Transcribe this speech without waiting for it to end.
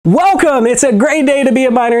Welcome! It's a great day to be a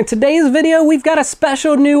miner. In today's video, we've got a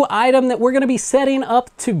special new item that we're going to be setting up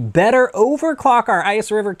to better overclock our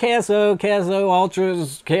IceRiver Ks0, Ks0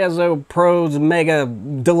 Ultras, Ks0 Pros, Mega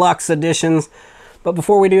Deluxe Editions. But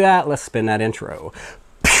before we do that, let's spin that intro.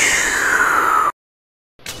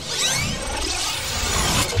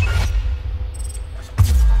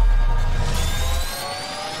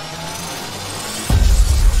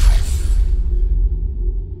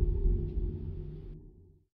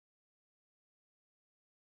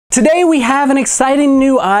 Today we have an exciting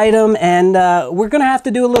new item, and we're going to have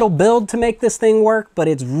to do a little build to make this thing work, but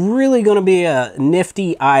it's really going to be a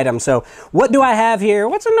nifty item. So what do I have here?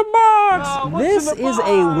 What's in the box? This is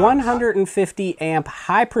a 150 amp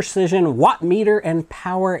high precision watt meter and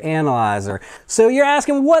power analyzer. So you're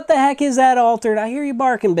asking, what the heck is that, Altered? I hear you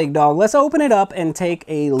barking, big dog. Let's open it up and take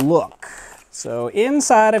a look. So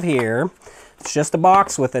inside of here, it's just a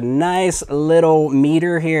box with a nice little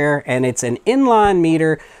meter here, and it's an inline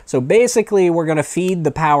meter. So basically we're going to feed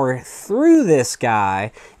the power through this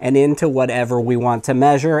guy and into whatever we want to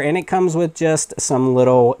measure, and it comes with just some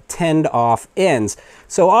little tinned off ends.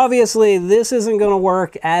 So obviously this isn't going to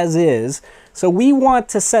work as is. So we want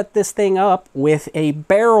to set this thing up with a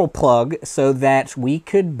barrel plug so that we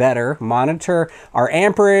could better monitor our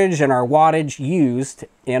amperage and our wattage used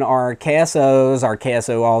in our Ks0s, our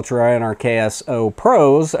Ks0 Ultra, and our Ks0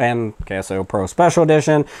 Pros, and Ks0 Pro Special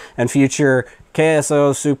Edition, and future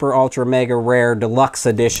Ks0 Super Ultra Mega Rare Deluxe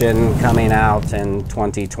Edition coming out in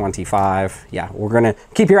 2025. Yeah, we're going to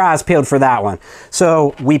keep your eyes peeled for that one.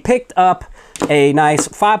 So we picked up a nice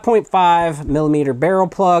 5.5 millimeter barrel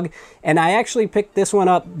plug, and I actually picked this one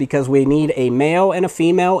up because we need a male and a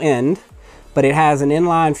female end, but it has an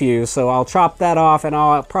inline fuse, so I'll chop that off and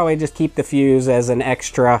I'll probably just keep the fuse as an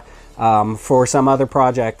extra for some other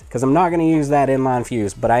project, because I'm not going to use that inline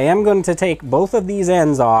fuse. But I am going to take both of these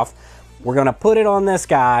ends off. We're going to put it on this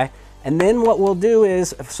guy, and then what we'll do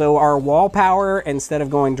is, so our wall power, instead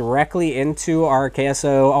of going directly into our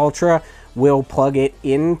Ks0 Ultra, we'll plug it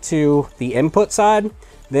into the input side.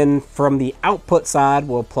 Then from the output side,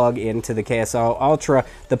 we'll plug into the Ks0 Ultra.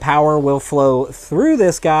 The power will flow through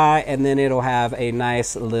this guy, and then it'll have a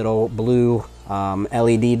nice little blue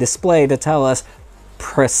LED display to tell us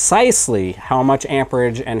precisely how much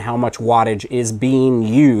amperage and how much wattage is being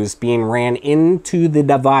used, being ran into the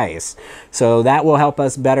device. So that will help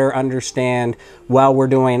us better understand while we're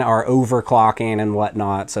doing our overclocking and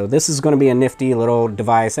whatnot. So this is going to be a nifty little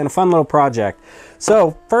device and a fun little project.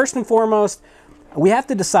 So first and foremost, we have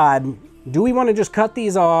to decide, do we want to just cut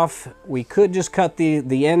these off? We could just cut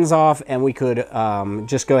the ends off, and we could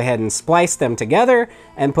just go ahead and splice them together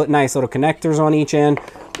and put nice little connectors on each end.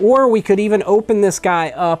 Or we could even open this guy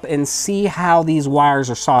up and see how these wires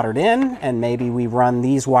are soldered in, and maybe we run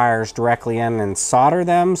these wires directly in and solder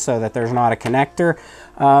them so that there's not a connector.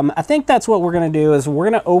 I think that's what we're going to do, is we're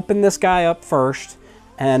going to open this guy up first.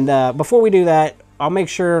 And before we do that, I'll make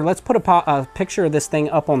sure, let's put a picture of this thing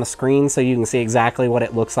up on the screen so you can see exactly what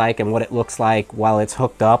it looks like and what it looks like while it's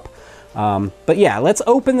hooked up. But yeah, let's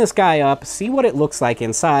open this guy up, see what it looks like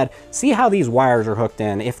inside, see how these wires are hooked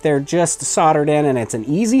in. If they're just soldered in and it's an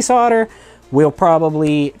easy solder, we'll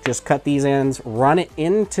probably just cut these ends, run it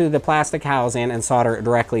into the plastic housing, and solder it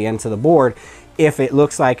directly into the board. If it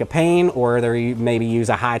looks like a pain, or they maybe use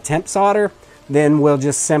a high temp solder, then we'll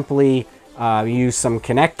just simply use some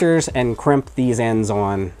connectors and crimp these ends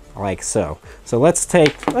on like so. So let's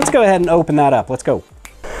go ahead and open that up. Let's go.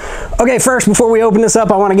 Okay, first, before we open this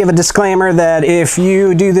up, I want to give a disclaimer that if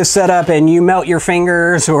you do this setup and you melt your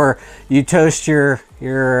fingers or you toast your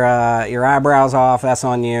eyebrows off, that's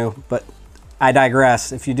on you. But I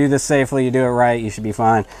digress. If you do this safely, you do it right, you should be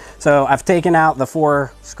fine. So I've taken out the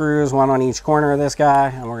 4 screws, one on each corner of this guy,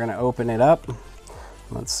 and we're going to open it up.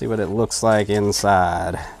 Let's see what it looks like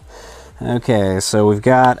inside. Okay, so we've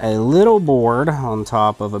got a little board on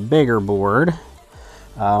top of a bigger board.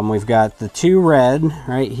 We've got the 2 red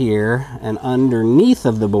right here, and underneath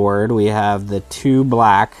of the board we have the 2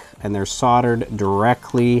 black, and they're soldered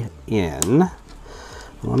directly in. I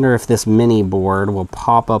wonder if this mini board will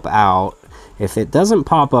pop up out. If it doesn't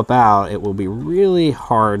pop up out, it will be really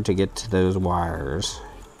hard to get to those wires.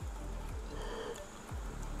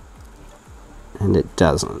 And it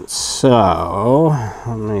doesn't. So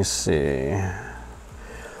let me see.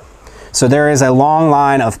 So there is a long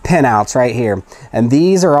line of pinouts right here, and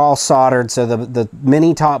these are all soldered. So the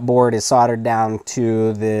mini top board is soldered down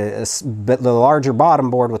to the larger bottom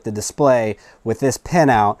board with the display with this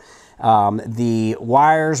pinout. The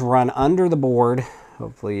wires run under the board.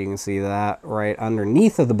 Hopefully you can see that right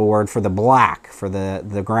underneath of the board for the black, for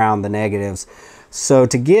the ground, the negatives. So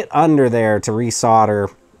to get under there to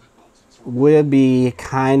resolder, would be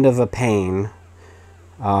kind of a pain.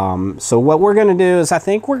 So what we're going to do is I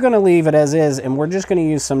think we're going to leave it as is, and we're just going to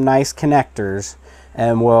use some nice connectors,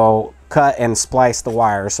 and we'll cut and splice the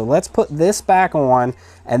wire. So let's put this back on,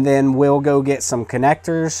 and then we'll go get some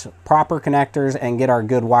connectors, proper connectors, and get our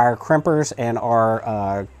good wire crimpers and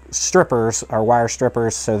our strippers, our wire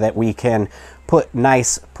strippers, so that we can put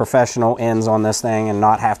nice professional ends on this thing and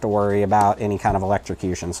not have to worry about any kind of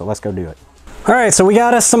electrocution. So let's go do it. All right, so we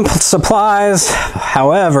got us some supplies.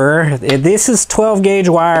 However, this is 12 gauge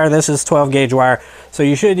wire, this is 12 gauge wire. So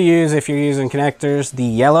you should use, if you're using connectors, the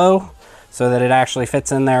yellow, so that it actually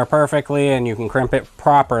fits in there perfectly and you can crimp it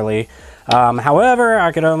properly. However,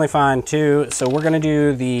 I could only find 2, so we're gonna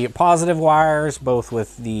do the positive wires, both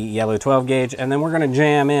with the yellow 12 gauge, and then we're gonna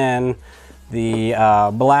jam in the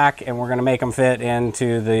black, and we're gonna make them fit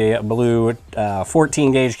into the blue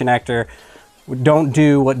 14 gauge connector. Don't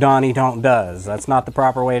do what Donnie Don't does. That's not the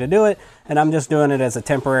proper way to do it, and I'm just doing it as a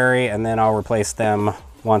temporary, and then I'll replace them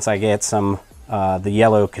once I get some the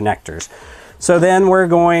yellow connectors. So then we're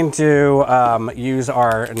going to use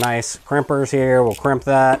our nice crimpers here. We'll crimp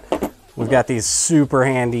that. We've got these super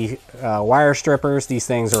handy wire strippers. These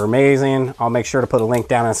things are amazing. I'll make sure to put a link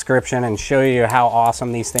down in the description and show you how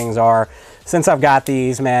awesome these things are. Since I've got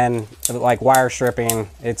these, man, like wire stripping,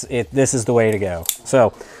 this is the way to go.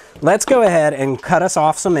 So let's go ahead and cut us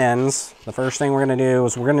off some ends. The first thing we're gonna do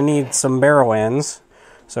is we're gonna need some barrel ends.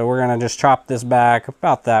 So we're gonna just chop this back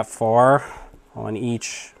about that far on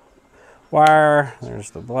each wire.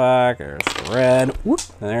 There's the black, there's the red. Whoop,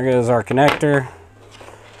 and there goes our connector.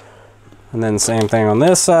 And then same thing on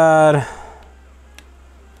this side.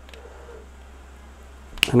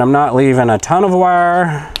 And I'm not leaving a ton of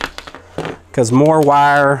wire, because more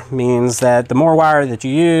wire means that the more wire that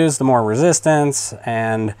you use, the more resistance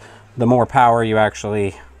and the more power you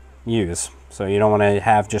actually use. So you don't want to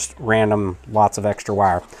have just random lots of extra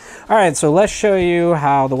wire. All right, so let's show you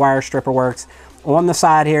how the wire stripper works. On the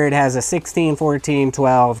side here, it has a 16, 14,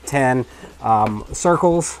 12, 10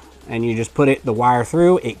 circles, and you just put the wire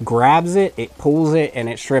through, it grabs it, it pulls it, and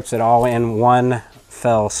it strips it all in one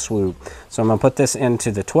fell swoop. So I'm gonna put this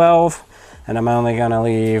into the 12, and I'm only gonna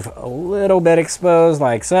leave a little bit exposed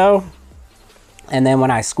like so. And then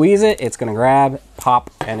when I squeeze it, it's gonna grab, pop,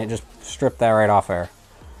 and it just stripped that right off there.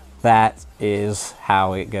 That is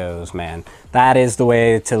how it goes, man. That is the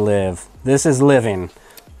way to live. This is living.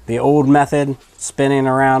 The old method, spinning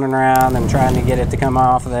around and around and trying to get it to come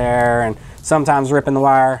off there, and sometimes ripping the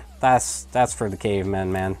wire, that's for the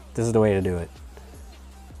cavemen, man. This is the way to do it.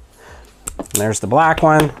 And there's the black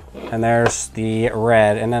one, and there's the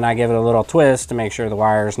red, and then I give it a little twist to make sure the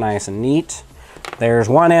wire is nice and neat. There's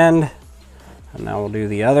one end, and now we'll do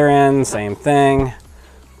the other end, same thing.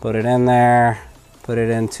 Put it in there, put it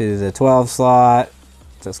into the 12 slot,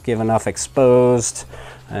 just give enough exposed,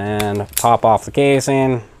 and pop off the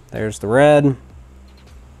casing. There's the red.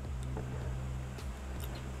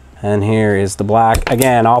 And here is the black.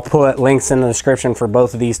 Again, I'll put links in the description for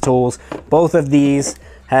both of these tools. Both of these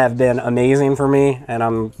have been amazing for me, and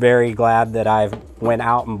I'm very glad that I've went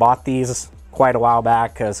out and bought these quite a while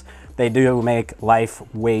back, because they do make life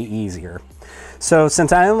way easier. So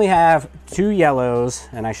since I only have 2 yellows,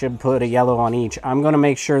 and I should put a yellow on each, I'm gonna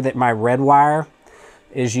make sure that my red wire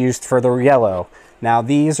is used for the yellow. Now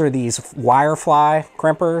these are these wire fly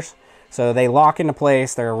crimpers, so they lock into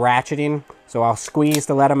place, they're ratcheting. So I'll squeeze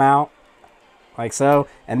to let them out, like so,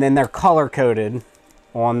 and then they're color coded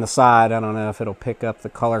on the side. I don't know if it'll pick up the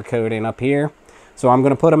color coding up here. So I'm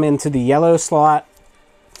gonna put them into the yellow slot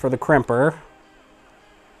for the crimper.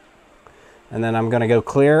 And then I'm gonna go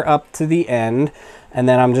clear up to the end, and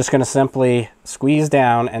then I'm just gonna simply squeeze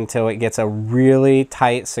down until it gets a really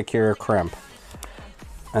tight, secure crimp.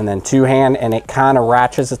 And then 2-hand, and it kind of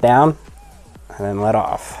ratchets it down, and then let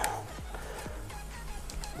off.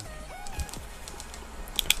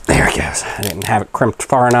 There it goes. I didn't have it crimped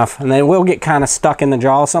far enough, and they will get kind of stuck in the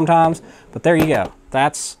jaw sometimes, but there you go.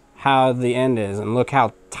 That's how the end is, and look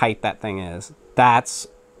how tight that thing is. That's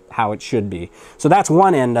how it should be. So that's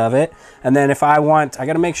one end of it, and then if I want, I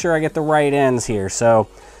got to make sure I get the right ends here. So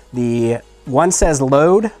the one says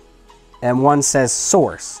load and one says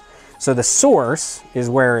source. So the source is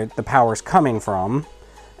where the power is coming from,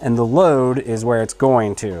 and the load is where it's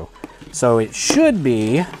going to. So it should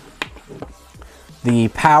be the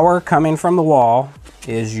power coming from the wall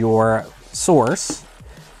is your source,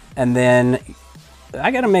 and then I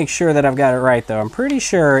got to make sure that I've got it right though. I'm pretty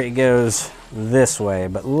sure it goes this way,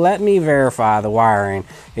 but let me verify the wiring.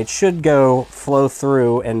 It should go flow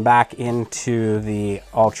through and back into the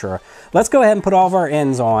Ultra. Let's go ahead and put all of our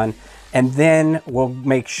ends on, and then we'll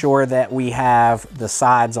make sure that we have the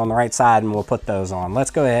sides on the right side and we'll put those on.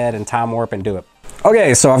 Let's go ahead and time warp and do it.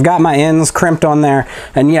 Okay, so I've got my ends crimped on there,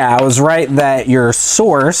 and yeah, I was right that your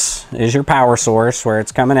source is your power source where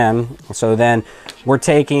it's coming in. So then we're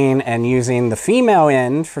taking and using the female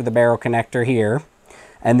end for the barrel connector here,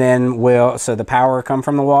 and then so the power will come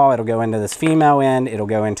from the wall, it'll go into this female end, it'll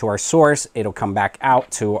go into our source, it'll come back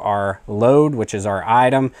out to our load, which is our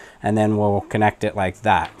item, and then we'll connect it like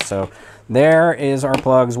that. So there is our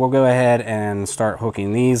plugs. We'll go ahead and start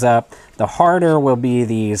hooking these up. The harder will be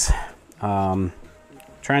these,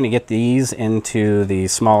 trying to get these into the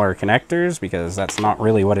smaller connectors because that's not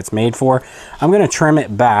really what it's made for. I'm going to trim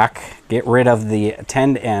it back, get rid of the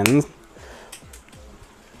tend ends.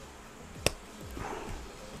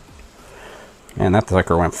 Man, that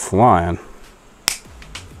sucker went flying.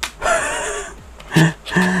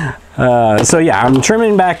 So yeah, I'm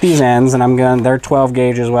trimming back these ends, and they're 12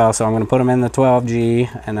 gauge as well, so I'm going to put them in the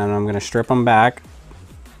 12G, and then I'm going to strip them back.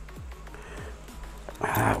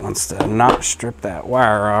 It wants to not strip that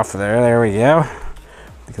wire off there. There we go.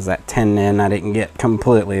 Because that 10 in I didn't get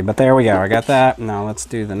completely, but there we go. I got that. Now let's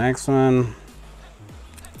do the next one.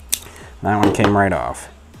 That one came right off.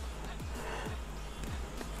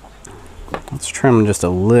 Let's trim just a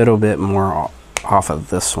little bit more off of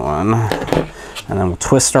this one, and then we'll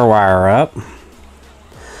twist our wire up.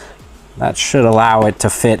 That should allow it to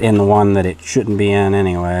fit in the one that it shouldn't be in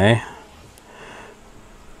anyway.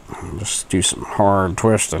 Just do some hard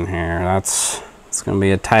twisting here. It's going to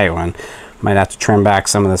be a tight one. Might have to trim back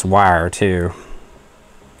some of this wire too.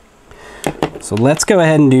 So let's go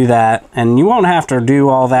ahead and do that. And you won't have to do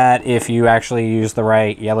all that if you actually use the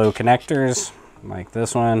right yellow connectors, like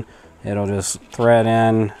this one. It'll just thread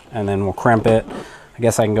in, and then we'll crimp it. I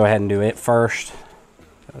guess I can go ahead and do it first,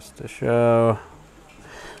 just to show.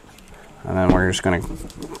 And then we're just going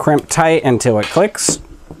to crimp tight until it clicks.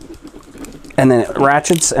 And then it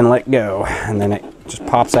ratchets and let go, and then it just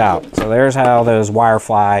pops out. So there's how those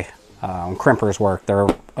Wirefly crimpers work. They're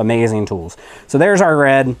amazing tools. So there's our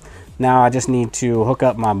red. Now I just need to hook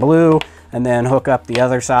up my blue and then hook up the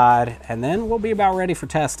other side, and then we'll be about ready for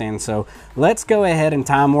testing. So let's go ahead and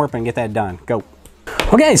time warp and get that done. Go.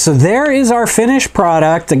 Okay, so there is our finished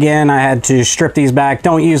product. Again, I had to strip these back.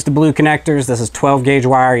 Don't use the blue connectors. This is 12 gauge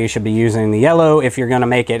wire. You should be using the yellow if you're going to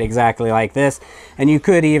make it exactly like this. And you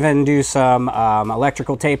could even do some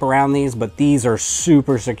electrical tape around these, but these are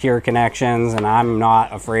super secure connections, and I'm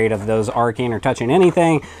not afraid of those arcing or touching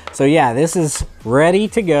anything. So yeah, this is ready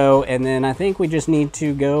to go, and then I think we just need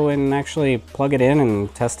to go and actually plug it in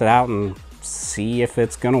and test it out and see if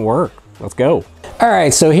it's going to work. Let's go. All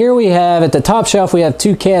right, so here we have at the top shelf, we have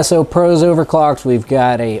two K0 Pros overclocked. We've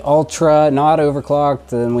got a Ultra not overclocked.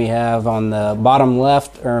 Then we have on the bottom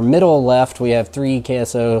left or middle left, we have three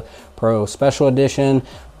K0 Pro Special Edition,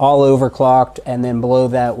 all overclocked. And then below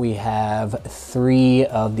that, we have three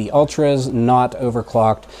of the Ultras not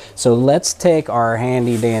overclocked. So let's take our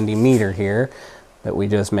handy dandy meter here that we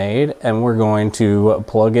just made, and we're going to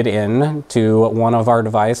plug it in to one of our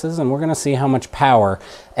devices, and we're going to see how much power.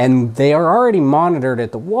 And they are already monitored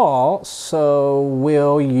at the wall, so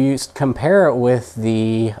we'll compare it with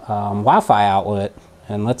the Wi-Fi outlet,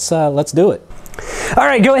 and let's do it. All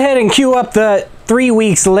right, go ahead and cue up the 3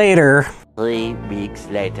 weeks later. 3 weeks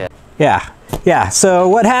later. Yeah, so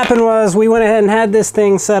what happened was we went ahead and had this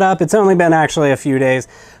thing set up. It's only been actually a few days,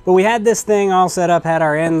 but we had this thing all set up, had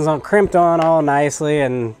our ends crimped on all nicely,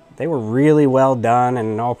 and they were really well done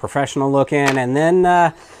and all professional looking, and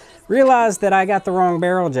then realized that I got the wrong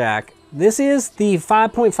barrel jack. This is the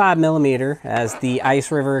 5.5 millimeter, as the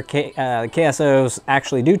IceRiver Ks0s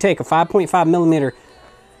actually do take a 5.5 millimeter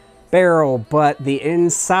barrel, but the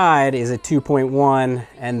inside is a 2.1,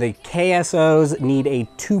 and the Ks0s need a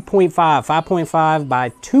 2.5, 5.5 by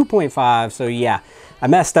 2.5. So yeah, I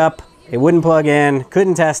messed up. It wouldn't plug in,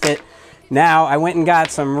 couldn't test it. Now I went and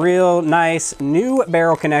got some real nice new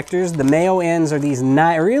barrel connectors. The male ends are these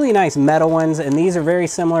really nice metal ones, and these are very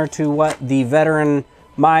similar to what the veteran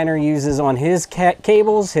miner uses on his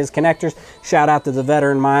cables, his connectors. Shout out to the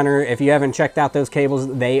veteran miner. If you haven't checked out those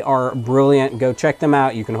cables, they are brilliant. Go check them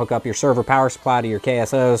out. You can hook up your server power supply to your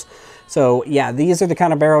Ks0s. So yeah, these are the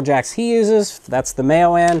kind of barrel jacks he uses. That's the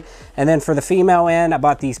male end. And then for the female end, I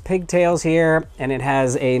bought these pigtails here, and it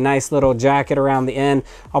has a nice little jacket around the end.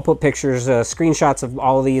 I'll put pictures, screenshots of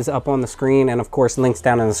all of these up on the screen, and of course links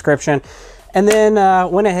down in the description. And then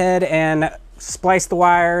went ahead and spliced the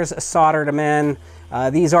wires, soldered them in.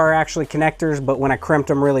 These are actually connectors, but when I crimped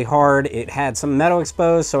them really hard, it had some metal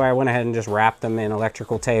exposed, so I went ahead and just wrapped them in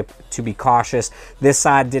electrical tape to be cautious. This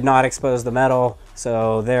side did not expose the metal.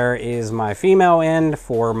 So there is my female end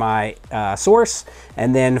for my source,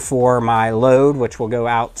 and then for my load, which will go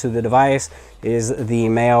out to the device, is the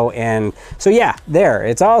male end. So yeah, there,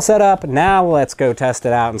 it's all set up. Now let's go test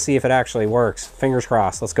it out and see if it actually works. Fingers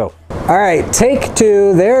crossed, let's go. All right, take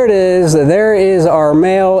two, there it is. There is our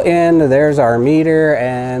male end, there's our meter,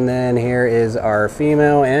 and then here is our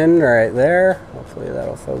female end right there. Hopefully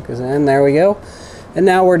that'll focus in, there we go. And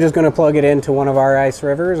now we're just gonna plug it into one of our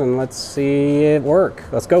IceRivers and let's see it work.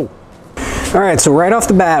 Let's go. All right, so right off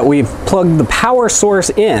the bat, we've plugged the power source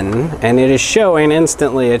in and it is showing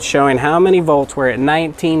instantly, it's showing how many volts. We're at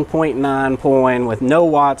 19.9 point with no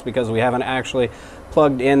watts because we haven't actually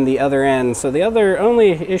plugged in the other end. So the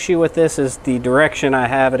only issue with this is the direction I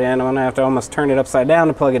have it in. I'm gonna have to almost turn it upside down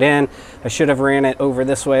to plug it in. I should have ran it over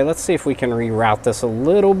this way. Let's see if we can reroute this a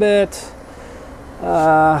little bit.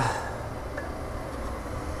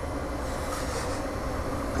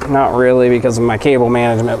 Not really because of my cable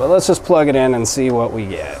management, but let's just plug it in and see what we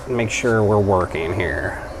get. Make sure we're working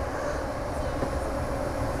here.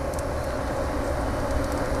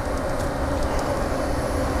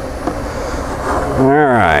 All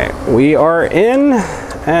right, we are in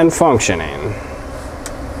and functioning.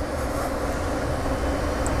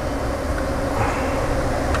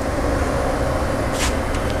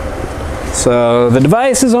 So the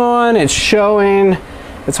device is on, it's showing.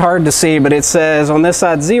 It's hard to see, but it says on this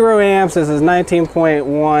side 0 amps. This is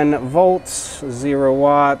 19.1 volts, 0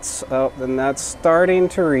 watts. Oh, then that's starting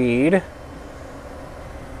to read.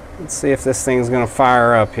 Let's see if this thing's gonna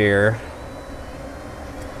fire up here.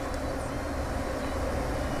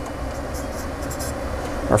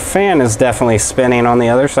 Our fan is definitely spinning on the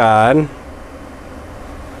other side.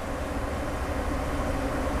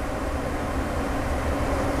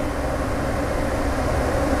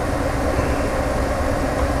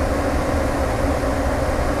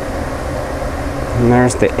 And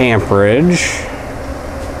there's the amperage.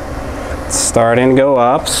 It's starting to go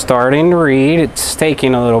up, starting to read. It's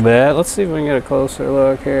taking a little bit. Let's see if we can get a closer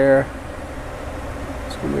look here.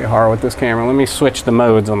 It's gonna be hard with this camera. Let me switch the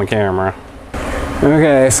modes on the camera.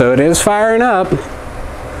 Okay, so it is firing up.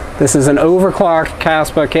 This is an Overclock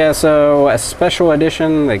IceRiver Ks0 a special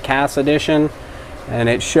edition, the Cas edition. And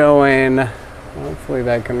it's showing, hopefully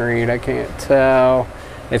that can read, I can't tell.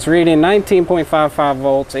 It's reading 19.55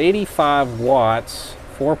 volts, 85 watts,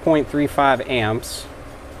 4.35 amps.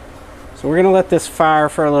 So we're gonna let this fire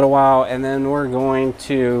for a little while and then we're going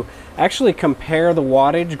to actually compare the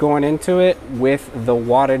wattage going into it with the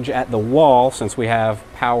wattage at the wall, since we have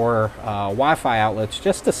power Wi-Fi outlets,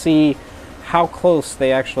 just to see how close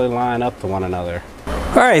they actually line up to one another.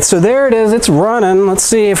 All right, so there it is, it's running. Let's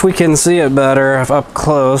see if we can see it better up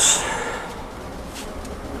close.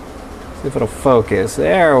 See if it'll focus.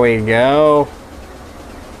 There we go.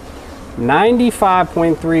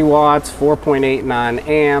 95.3 watts, 4.89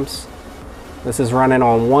 amps. This is running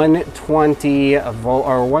on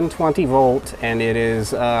 120 volt, and it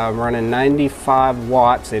is running 95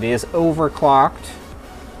 watts. It is overclocked,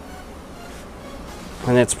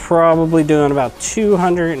 and it's probably doing about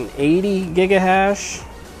 280 gigahash.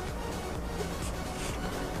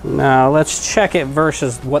 Now let's check it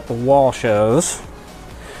versus what the wall shows.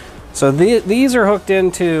 So these are hooked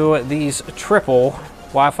into these triple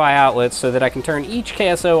Wi-Fi outlets so that I can turn each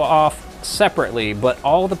Ks0 off separately, but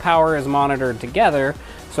all the power is monitored together.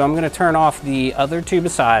 So I'm going to turn off the other two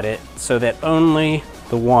beside it so that only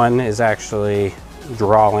the one is actually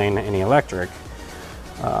drawing any electric.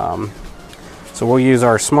 So we'll use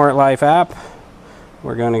our Smart Life app.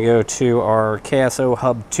 We're going to go to our Ks0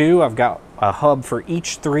 Hub 2. I've got a hub for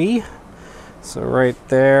each three. So right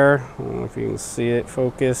there, I don't know if you can see it,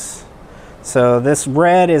 focus. So this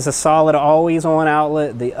red is a solid always on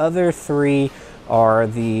outlet. The other three are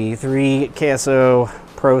the 3 Ks0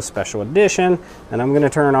 Pro Special Edition. And I'm gonna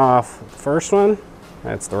turn off the first one.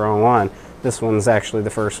 That's the wrong one. This one's actually the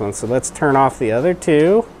first one. So let's turn off the other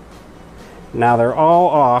two. Now they're all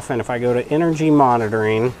off, and if I go to energy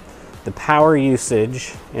monitoring, the power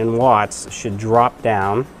usage in watts should drop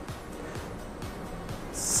down.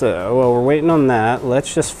 So while we're waiting on that,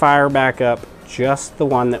 let's just fire back up just the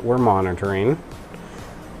one that we're monitoring.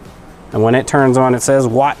 And when it turns on, it says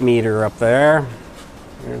watt meter up there.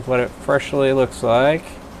 Here's what it freshly looks like.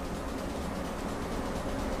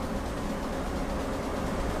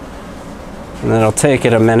 And it'll take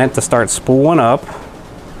it a minute to start spooling up.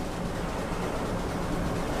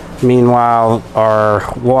 Meanwhile,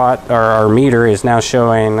 our meter is now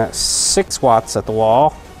showing 6 watts at the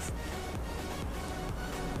wall.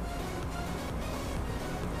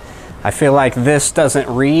 I feel like this doesn't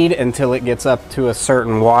read until it gets up to a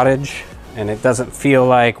certain wattage. and it doesn't feel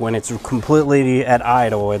like when it's completely at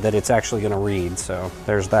idle that it's actually going to read. So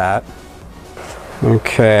there's that.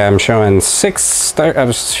 Okay, I'm showing 6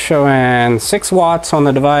 watts on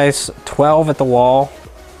the device, 12 at the wall.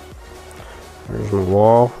 There's my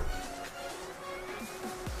wall.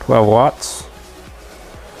 12 watts.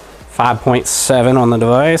 5.7 on the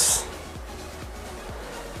device.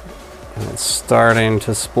 And it's starting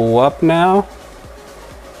to spool up now.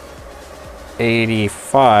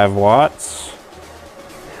 85 watts.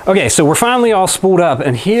 Okay, so we're finally all spooled up,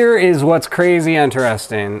 and here is what's crazy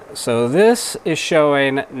interesting. So this is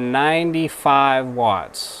showing 95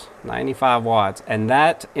 watts. 95 watts, and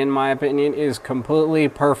that, in my opinion, is completely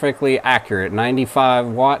perfectly accurate. 95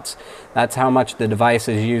 watts, that's how much the device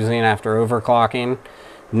is using after overclocking.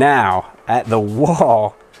 Now, at the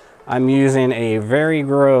wall, I'm using a very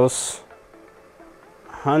gross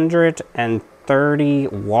 130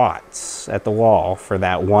 watts at the wall for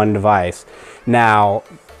that one device. Now,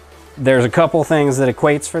 there's a couple things that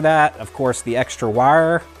equates for that. Of course, the extra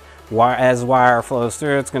wire. As wire flows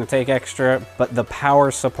through, it's going to take extra, but the power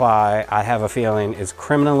supply, I have a feeling, is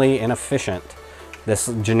criminally inefficient. This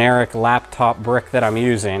generic laptop brick that I'm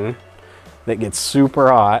using that gets super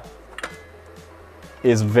hot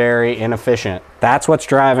is very inefficient. That's what's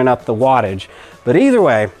driving up the wattage. But either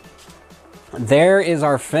way, there is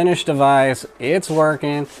our finished device. It's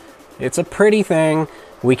working. It's a pretty thing.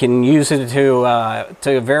 We can use it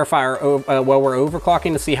to verify while we're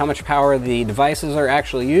overclocking to see how much power the devices are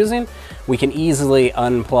actually using. We can easily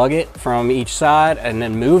unplug it from each side and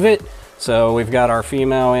then move it. So we've got our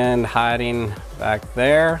female end hiding back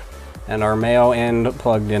there and our male end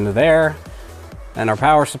plugged into there. And our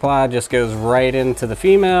power supply just goes right into the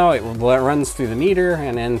female. It runs through the meter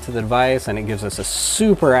and into the device, and it gives us a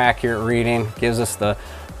super accurate reading. It gives us the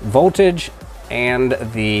voltage and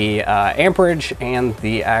the amperage and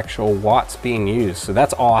the actual watts being used. So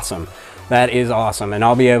that's awesome. That is awesome. And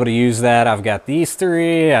I'll be able to use that. I've got these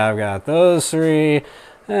 3, I've got those 3,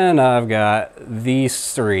 and I've got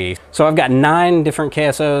these 3. So I've got 9 different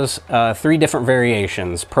K0s, 3 different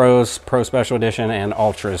variations, Pros, Pro Special Edition, and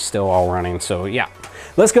Ultras still all running. So yeah,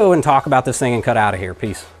 let's go and talk about this thing and cut out of here.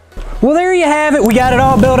 Peace. Well, there you have it. We got it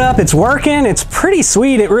all built up. It's working. It's pretty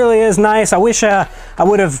sweet. It really is nice. I wish I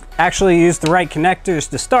would have actually used the right connectors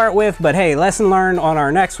to start with, but hey, lesson learned. On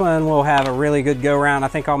our next one, we'll have a really good go around. I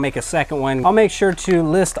think I'll make a second one. I'll make sure to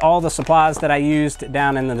list all the supplies that I used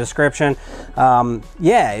down in the description.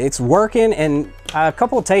 Yeah, it's working. And a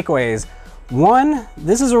couple of takeaways. One,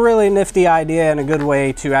 this is a really nifty idea and a good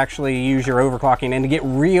way to actually use your overclocking and to get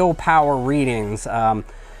real power readings.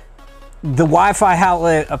 The Wi-Fi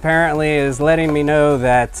outlet apparently is letting me know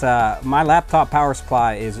that my laptop power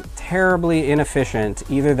supply is terribly inefficient.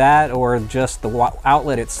 Either that or just the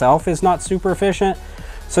outlet itself is not super efficient.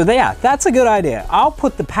 So yeah, that's a good idea. I'll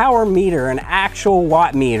put the power meter, an actual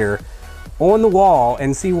watt meter, on the wall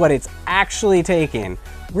and see what it's actually taking.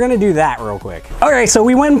 We're gonna do that real quick. All right, so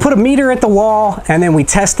we went and put a meter at the wall and then we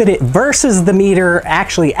tested it versus the meter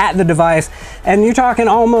actually at the device. And you're talking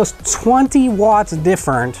almost 20 watts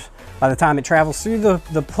different by the time it travels through the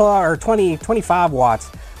plug, or 25 watts.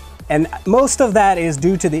 And most of that is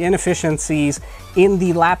due to the inefficiencies in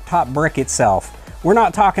the laptop brick itself. We're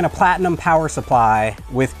not talking a platinum power supply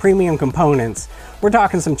with premium components. We're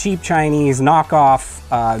talking some cheap Chinese knockoff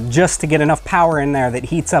just to get enough power in there that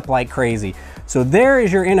heats up like crazy. So there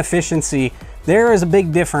is your inefficiency. There is a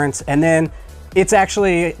big difference. And then it's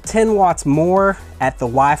actually 10 watts more at the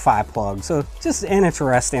Wi-Fi plug. So just an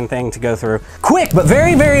interesting thing to go through. Quick, but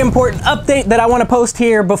very, very important update that I want to post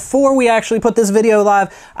here before we actually put this video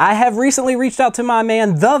live. I have recently reached out to my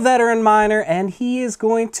man, the Veteran Miner, and he is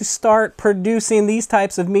going to start producing these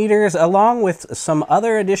types of meters along with some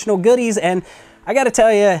other additional goodies. And I got to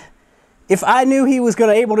tell you, if I knew he was going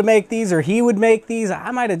to able to make these, or he would make these,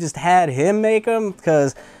 I might have just had him make them,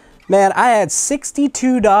 because man, I had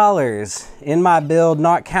 $62 in my build,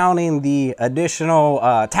 not counting the additional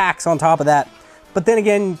tax on top of that. But then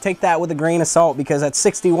again, take that with a grain of salt, because that's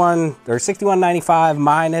 $61.95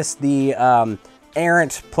 minus the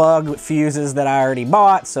errant plug fuses that I already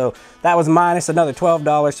bought. So that was minus another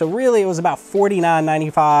 $12. So really it was about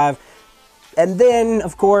 $49.95. And then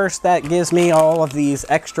of course that gives me all of these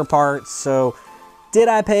extra parts. So did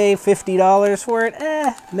I pay $50 for it?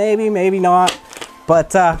 Maybe, maybe not.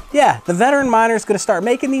 But yeah, the veteran miner is going to start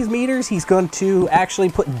making these meters. He's going to actually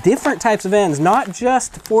put different types of ends, not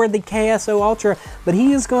just for the K0 Ultra, but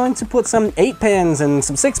he is going to put some 8 pins and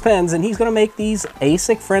some 6 pins, and he's going to make these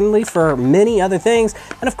ASIC friendly for many other things.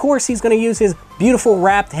 And of course, he's going to use his beautiful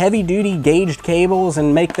wrapped heavy duty gauged cables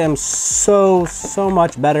and make them so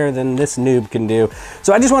much better than this noob can do.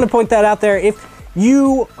 So I just want to point that out there. If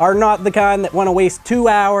you are not the kind that want to waste 2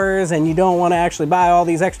 hours and you don't want to actually buy all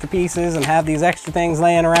these extra pieces and have these extra things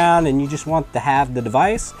laying around and you just want to have the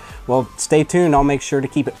device, well, stay tuned. I'll make sure to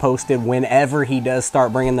keep it posted whenever he does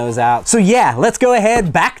start bringing those out. So yeah, let's go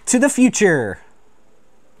ahead, back to the future.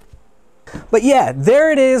 But yeah,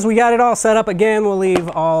 there it is. We got it all set up. Again, we'll leave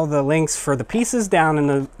all the links for the pieces down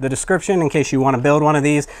in the description in case you want to build one of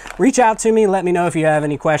these. Reach out to me. Let me know if you have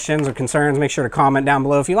any questions or concerns. Make sure to comment down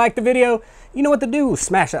below. If you like the video, you know what to do.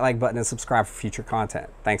 Smash that like button and subscribe for future content.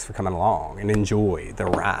 Thanks for coming along and enjoy the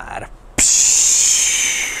ride. Psh.